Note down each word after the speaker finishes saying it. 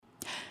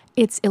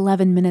It's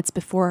 11 minutes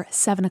before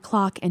 7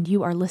 o'clock, and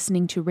you are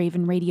listening to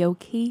Raven Radio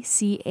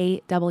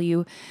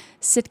KCAW.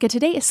 Sitka.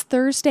 Today is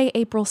Thursday,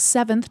 April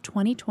 7th,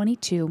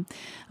 2022.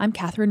 I'm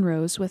Catherine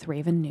Rose with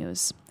Raven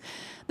News.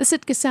 The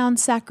Sitka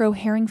Sound Sacro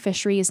herring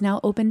fishery is now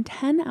open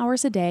 10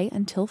 hours a day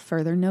until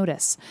further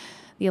notice.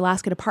 The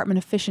Alaska Department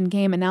of Fish and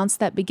Game announced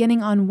that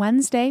beginning on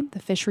Wednesday,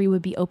 the fishery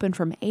would be open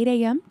from 8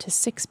 a.m. to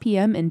 6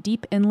 p.m. in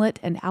Deep Inlet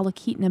and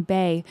Alakitna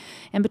Bay,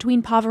 and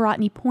between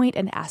Pavarotti Point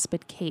and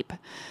Aspid Cape.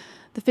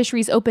 The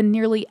fishery's open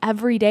nearly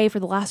every day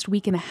for the last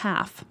week and a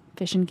half.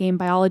 Fish and game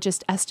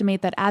biologists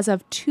estimate that as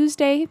of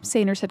Tuesday,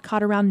 seiners had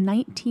caught around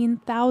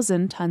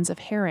 19,000 tons of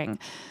herring.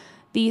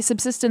 The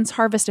subsistence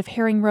harvest of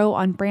herring roe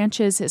on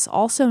branches is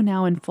also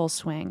now in full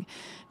swing.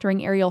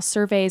 During aerial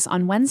surveys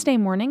on Wednesday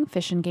morning,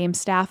 Fish and Game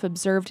staff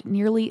observed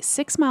nearly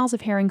 6 miles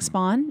of herring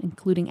spawn,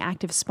 including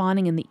active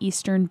spawning in the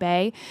Eastern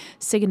Bay,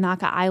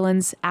 Siganaka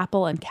Islands,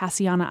 Apple and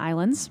Cassiana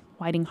Islands,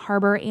 Whiting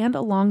Harbor, and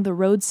along the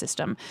road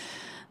system.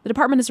 The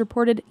department has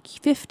reported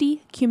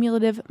 50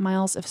 cumulative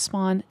miles of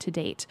spawn to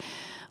date.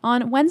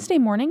 On Wednesday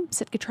morning,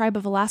 Sitka Tribe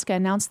of Alaska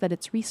announced that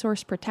its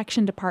Resource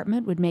Protection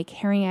Department would make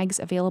herring eggs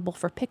available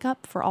for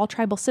pickup for all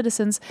tribal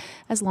citizens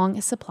as long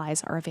as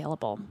supplies are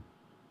available.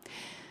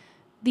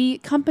 The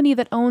company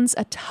that owns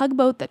a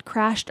tugboat that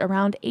crashed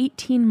around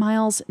 18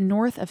 miles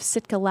north of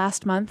Sitka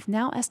last month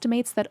now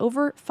estimates that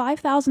over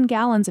 5,000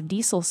 gallons of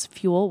diesel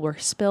fuel were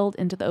spilled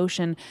into the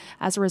ocean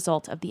as a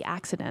result of the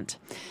accident.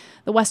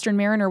 The Western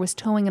Mariner was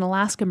towing an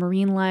Alaska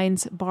Marine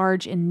Lines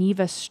barge in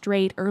Neva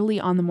Strait early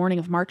on the morning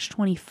of March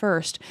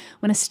 21st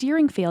when a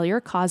steering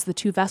failure caused the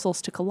two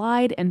vessels to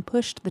collide and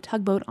pushed the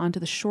tugboat onto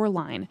the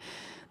shoreline.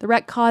 The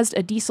wreck caused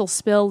a diesel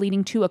spill,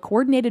 leading to a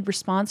coordinated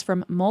response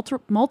from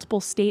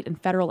multiple state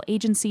and federal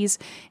agencies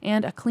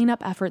and a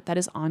cleanup effort that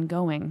is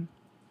ongoing.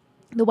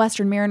 The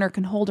Western Mariner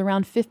can hold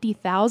around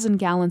 50,000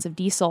 gallons of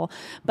diesel,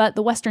 but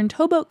the Western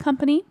Towboat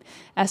Company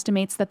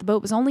estimates that the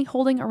boat was only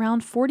holding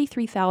around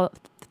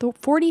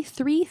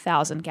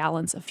 43,000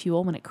 gallons of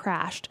fuel when it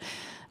crashed.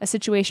 A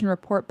situation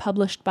report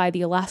published by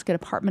the Alaska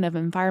Department of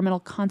Environmental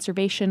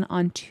Conservation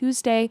on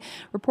Tuesday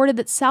reported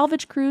that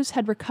salvage crews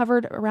had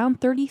recovered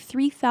around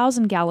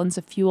 33,000 gallons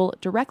of fuel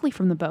directly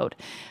from the boat,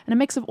 and a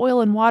mix of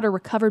oil and water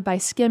recovered by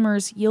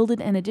skimmers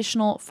yielded an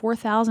additional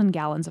 4,000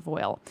 gallons of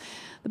oil.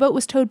 The boat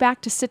was towed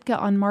back to Sitka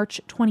on March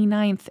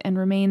 29th and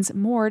remains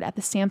moored at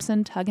the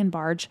Sampson Tug and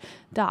Barge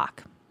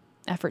dock.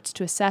 Efforts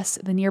to assess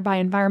the nearby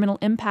environmental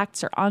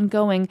impacts are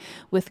ongoing,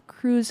 with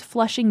crews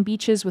flushing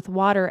beaches with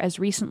water as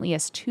recently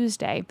as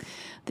Tuesday.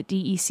 The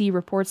DEC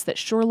reports that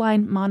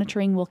shoreline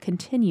monitoring will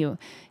continue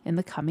in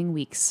the coming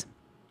weeks.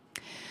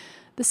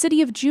 The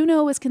city of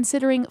Juneau is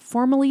considering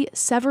formally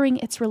severing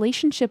its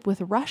relationship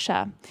with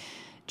Russia.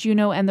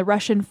 Juneau and the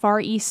Russian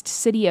Far East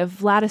city of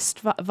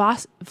Vladivostok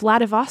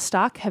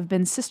have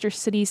been sister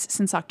cities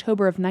since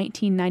October of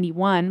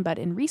 1991, but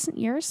in recent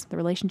years, the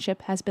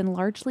relationship has been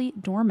largely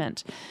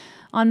dormant.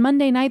 On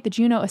Monday night, the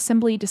Juneau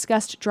Assembly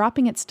discussed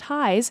dropping its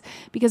ties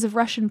because of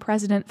Russian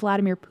President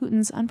Vladimir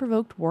Putin's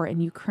unprovoked war in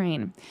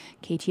Ukraine.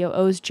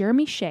 KTOO's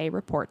Jeremy Shea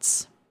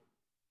reports.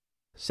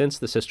 Since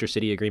the sister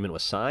city agreement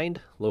was signed,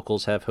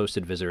 locals have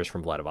hosted visitors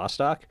from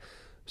Vladivostok.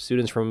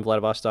 Students from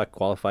Vladivostok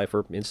qualify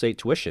for in-state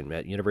tuition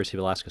at University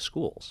of Alaska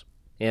schools.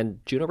 And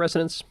Juneau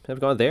residents have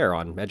gone there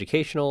on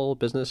educational,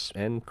 business,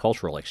 and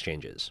cultural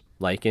exchanges,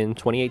 like in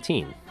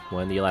 2018,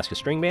 when the Alaska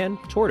String Band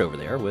toured over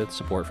there with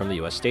support from the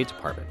U.S. State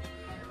Department.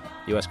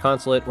 The U.S.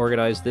 Consulate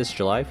organized this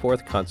July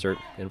 4th concert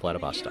in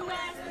Vladivostok.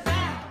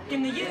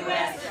 In the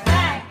U.S.,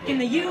 back in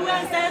the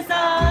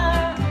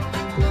USSR.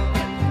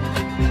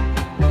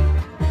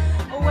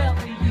 Well,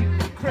 the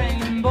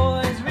Ukraine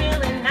boys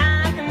really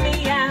knock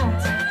me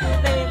out.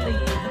 They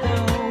leave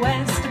the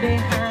West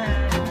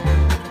behind.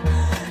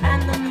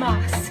 And the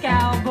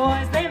Moscow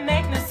boys, they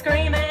make me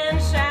scream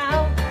and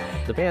shout.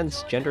 The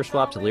band's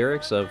gender-swapped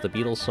lyrics of the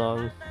Beatles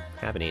song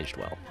haven't aged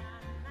well.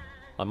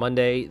 On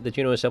Monday, the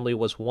Juneau Assembly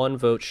was one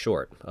vote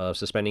short of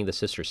suspending the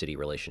sister city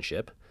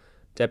relationship.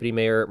 Deputy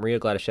Mayor Maria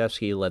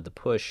Gladishevsky led the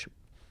push.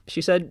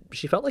 She said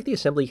she felt like the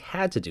Assembly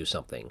had to do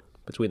something,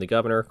 between the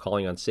governor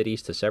calling on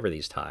cities to sever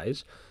these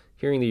ties,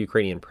 hearing the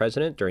Ukrainian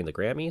president during the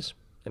Grammys,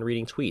 and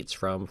reading tweets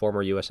from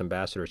former U.S.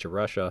 Ambassador to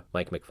Russia,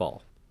 Mike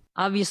McFaul.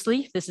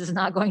 Obviously, this is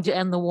not going to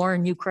end the war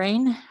in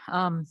Ukraine.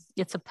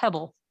 It's a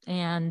pebble.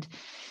 And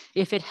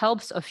if it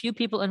helps a few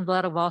people in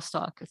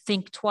Vladivostok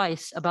think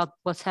twice about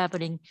what's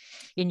happening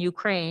in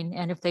Ukraine,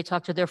 and if they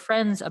talk to their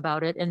friends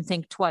about it and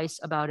think twice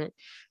about it,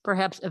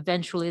 perhaps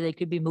eventually they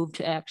could be moved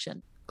to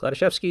action.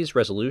 Gladishevsky's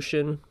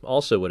resolution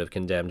also would have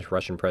condemned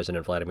Russian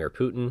President Vladimir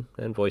Putin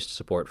and voiced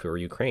support for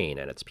Ukraine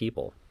and its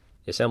people.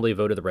 The Assembly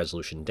voted the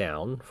resolution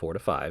down,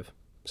 4-5.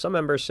 Some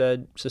members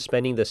said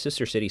suspending the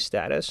sister city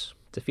status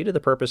defeated the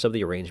purpose of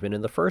the arrangement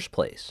in the first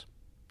place,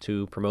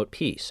 to promote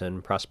peace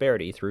and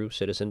prosperity through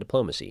citizen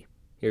diplomacy.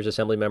 Here's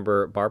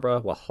Assemblymember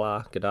Barbara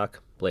Wahla-Gadak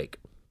Blake.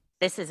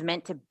 This is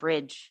meant to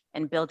bridge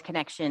and build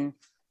connection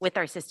with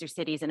our sister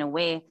cities in a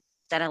way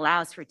that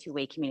allows for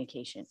two-way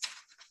communication.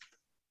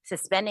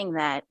 Suspending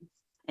that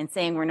and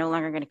saying we're no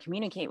longer going to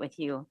communicate with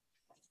you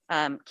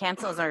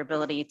cancels our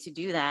ability to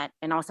do that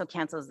and also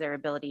cancels their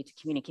ability to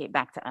communicate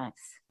back to us.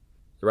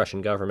 The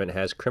Russian government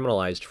has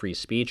criminalized free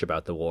speech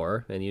about the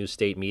war and used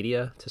state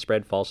media to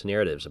spread false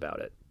narratives about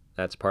it.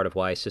 That's part of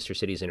why Sister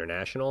Cities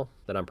International,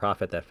 the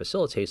nonprofit that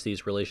facilitates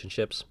these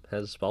relationships,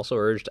 has also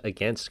urged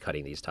against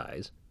cutting these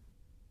ties.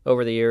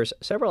 Over the years,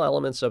 several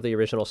elements of the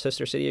original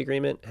Sister City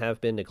Agreement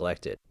have been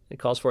neglected. It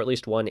calls for at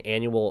least one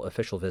annual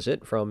official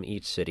visit from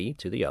each city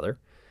to the other,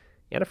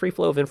 and a free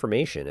flow of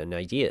information and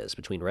ideas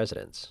between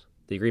residents.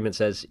 The agreement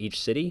says each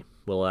city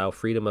will allow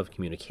freedom of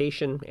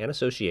communication and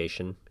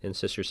association in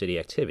sister city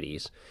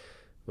activities,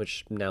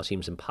 which now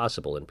seems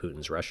impossible in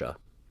Putin's Russia.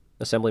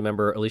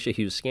 Assemblymember Alicia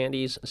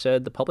Hughes-Scandies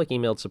said the public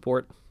emailed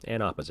support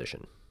and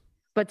opposition.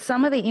 But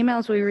some of the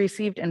emails we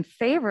received in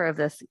favor of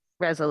this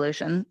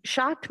resolution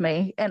shocked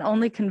me and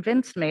only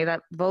convinced me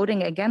that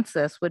voting against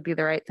this would be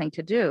the right thing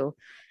to do.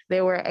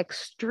 They were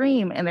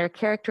extreme in their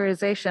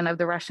characterization of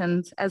the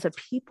Russians as a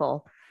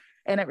people.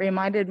 And it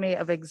reminded me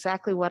of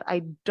exactly what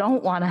I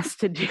don't want us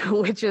to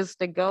do, which is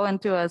to go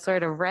into a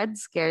sort of Red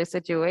Scare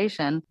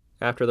situation.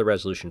 After the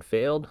resolution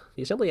failed,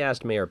 the Assembly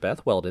asked Mayor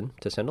Beth Weldon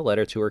to send a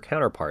letter to her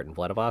counterpart in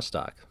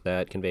Vladivostok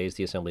that conveys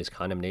the Assembly's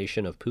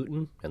condemnation of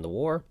Putin and the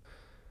war,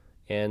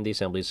 and the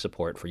Assembly's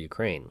support for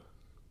Ukraine.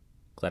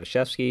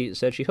 Gladishevsky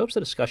said she hopes the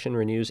discussion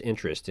renews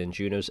interest in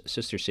Juneau's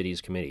Sister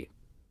Cities Committee.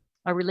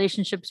 Our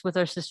relationships with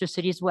our sister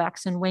cities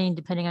wax and wane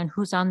depending on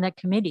who's on that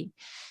committee.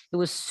 It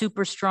was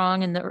super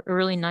strong in the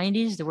early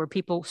 90s. There were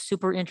people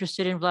super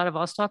interested in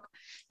Vladivostok.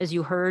 As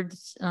you heard,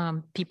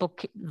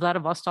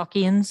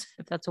 Vladivostokians,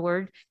 if that's a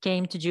word,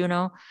 came to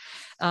Juneau.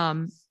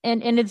 And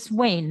it's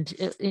waned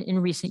in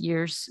recent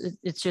years.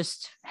 It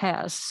just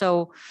has.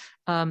 So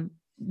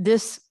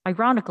this,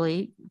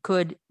 ironically,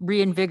 could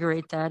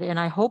reinvigorate that, and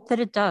I hope that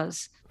it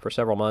does. For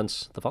several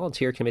months, the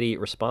volunteer committee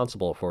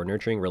responsible for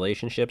nurturing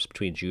relationships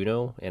between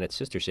Juneau and its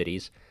sister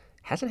cities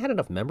hasn't had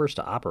enough members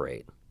to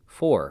operate.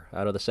 4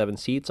 out of the 7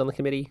 seats on the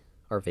committee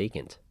are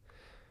vacant.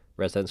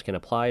 Residents can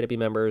apply to be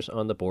members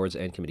on the boards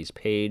and committees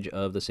page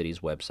of the city's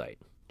website,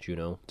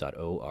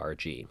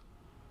 juneau.org.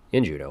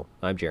 In Juneau,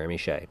 I'm Jeremy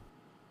Shea.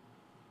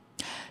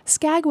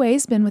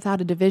 Skagway's been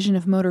without a Division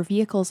of Motor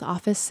Vehicles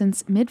office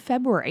since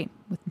mid-February.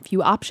 With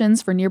few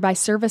options for nearby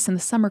service and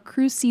the summer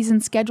cruise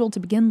season scheduled to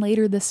begin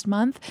later this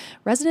month,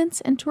 residents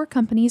and tour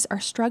companies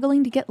are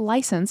struggling to get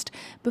licensed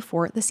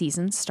before the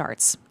season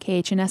starts.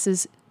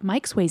 KHNS's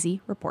Mike Swayze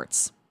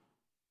reports.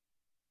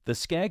 The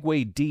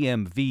Skagway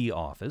DMV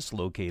office,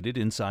 located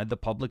inside the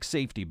Public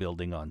Safety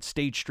Building on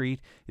State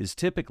Street, is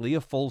typically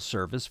a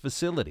full-service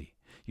facility.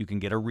 You can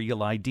get a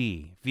real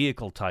ID,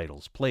 vehicle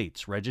titles,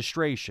 plates,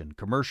 registration,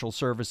 commercial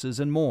services,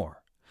 and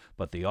more.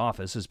 But the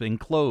office has been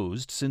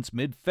closed since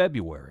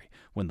mid-February,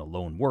 when the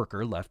lone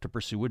worker left to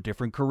pursue a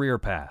different career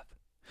path.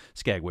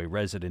 Skagway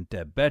resident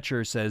Deb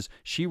Betcher says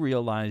she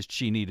realized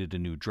she needed a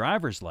new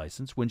driver's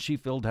license when she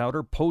filled out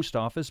her post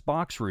office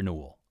box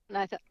renewal. And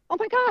I thought, oh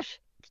my gosh,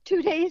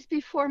 2 days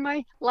before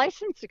my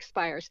license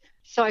expires.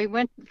 So I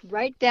went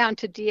right down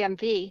to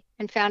DMV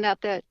and found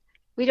out that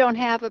we don't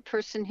have a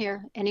person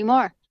here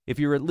anymore. If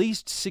you're at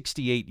least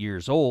 68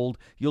 years old,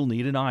 you'll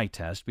need an eye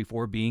test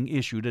before being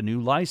issued a new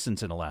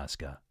license in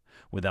Alaska.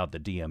 Without the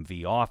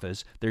DMV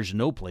office, there's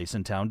no place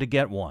in town to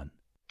get one.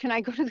 Can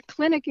I go to the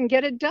clinic and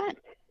get it done?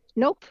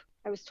 Nope.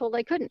 I was told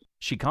I couldn't.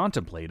 She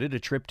contemplated a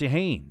trip to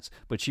Haines,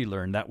 but she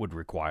learned that would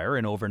require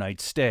an overnight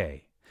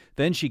stay.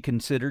 Then she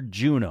considered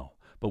Juneau,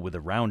 but with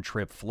a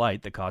round-trip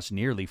flight that cost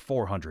nearly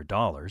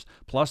 $400,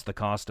 plus the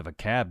cost of a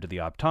cab to the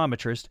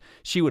optometrist,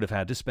 she would have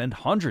had to spend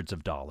hundreds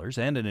of dollars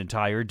and an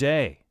entire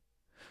day.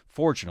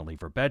 Fortunately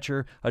for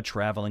Betcher, a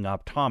traveling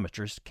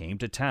optometrist came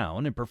to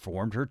town and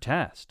performed her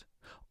test.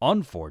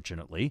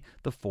 Unfortunately,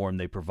 the form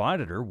they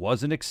provided her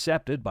wasn't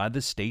accepted by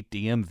the state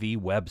DMV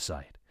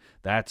website.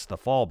 That's the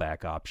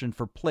fallback option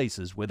for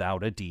places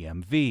without a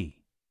DMV.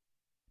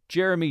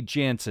 Jeremy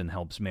Jansen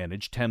helps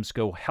manage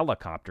Temsco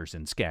Helicopters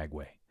in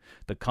Skagway.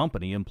 The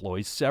company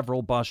employs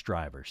several bus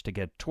drivers to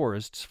get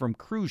tourists from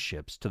cruise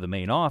ships to the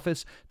main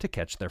office to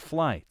catch their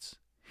flights.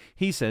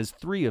 He says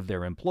 3 of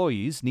their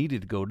employees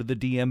needed to go to the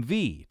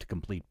DMV to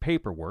complete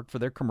paperwork for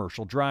their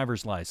commercial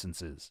driver's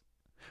licenses.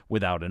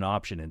 Without an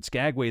option in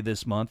Skagway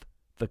this month,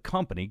 the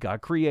company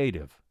got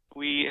creative.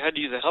 We had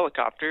to use a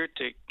helicopter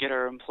to get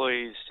our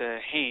employees to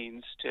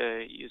Haines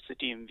to use the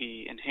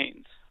DMV in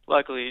Haines.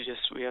 Luckily,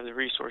 we have the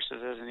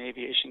resources as an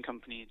aviation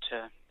company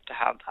to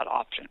have that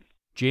option.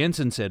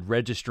 Jansen said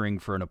registering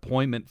for an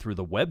appointment through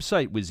the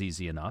website was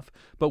easy enough,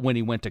 but when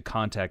he went to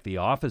contact the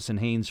office in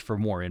Haines for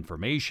more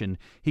information,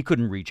 he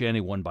couldn't reach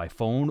anyone by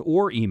phone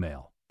or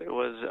email. It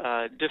was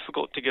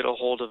difficult to get a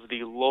hold of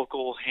the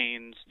local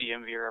Haines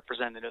DMV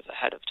representatives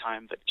ahead of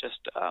time, but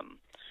just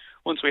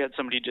once we had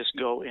somebody just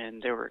go in,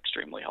 they were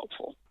extremely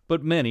helpful.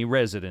 But many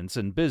residents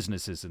and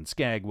businesses in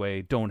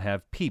Skagway don't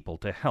have people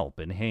to help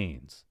in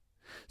Haines.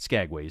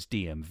 Skagway's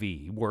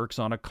DMV works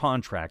on a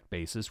contract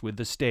basis with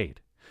the state.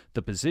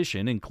 The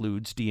position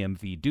includes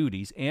DMV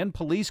duties and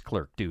police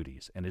clerk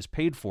duties and is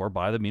paid for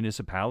by the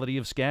municipality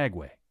of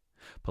Skagway.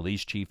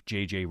 Police Chief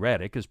J.J.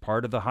 Reddick is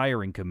part of the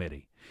hiring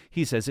committee,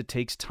 He says it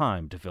takes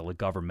time to fill a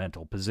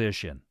governmental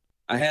position.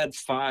 I had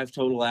 5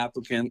 total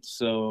applicants,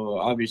 so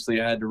obviously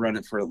I had to run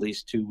it for at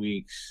least 2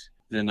 weeks.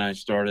 Then I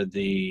started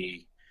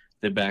the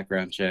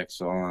background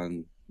checks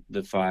on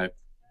the 5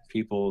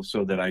 people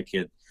so that I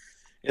could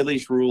at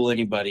least rule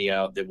anybody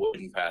out that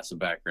wouldn't pass a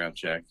background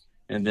check.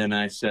 And then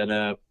I set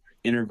up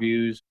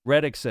interviews.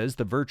 Reddick says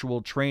the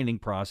virtual training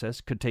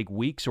process could take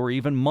weeks or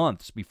even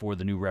months before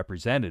the new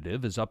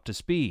representative is up to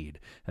speed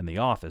and the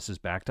office is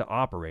back to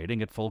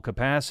operating at full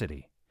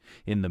capacity.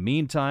 In the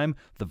meantime,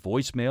 the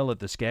voicemail at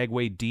the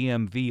Skagway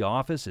DMV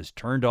office is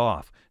turned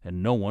off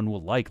and no one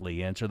will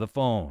likely answer the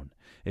phone.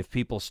 If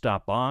people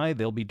stop by,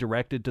 they'll be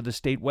directed to the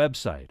state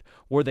website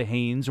or the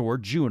Haines or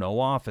Juneau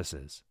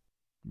offices.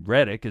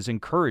 Reddick is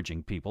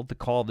encouraging people to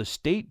call the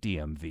state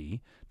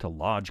DMV to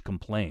lodge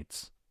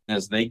complaints.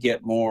 As they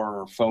get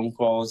more phone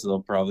calls, they'll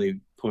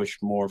probably push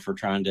more for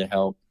trying to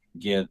help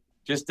get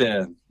just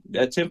a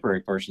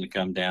temporary person to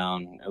come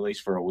down, at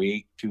least for a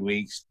week, 2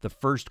 weeks. The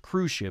first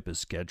cruise ship is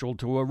scheduled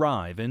to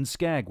arrive in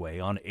Skagway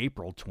on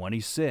April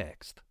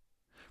 26th.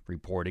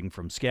 Reporting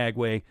from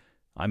Skagway,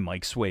 I'm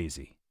Mike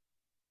Swayze.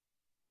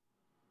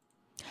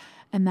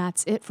 And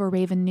that's it for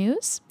Raven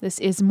News. This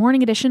is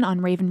Morning Edition on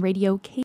Raven Radio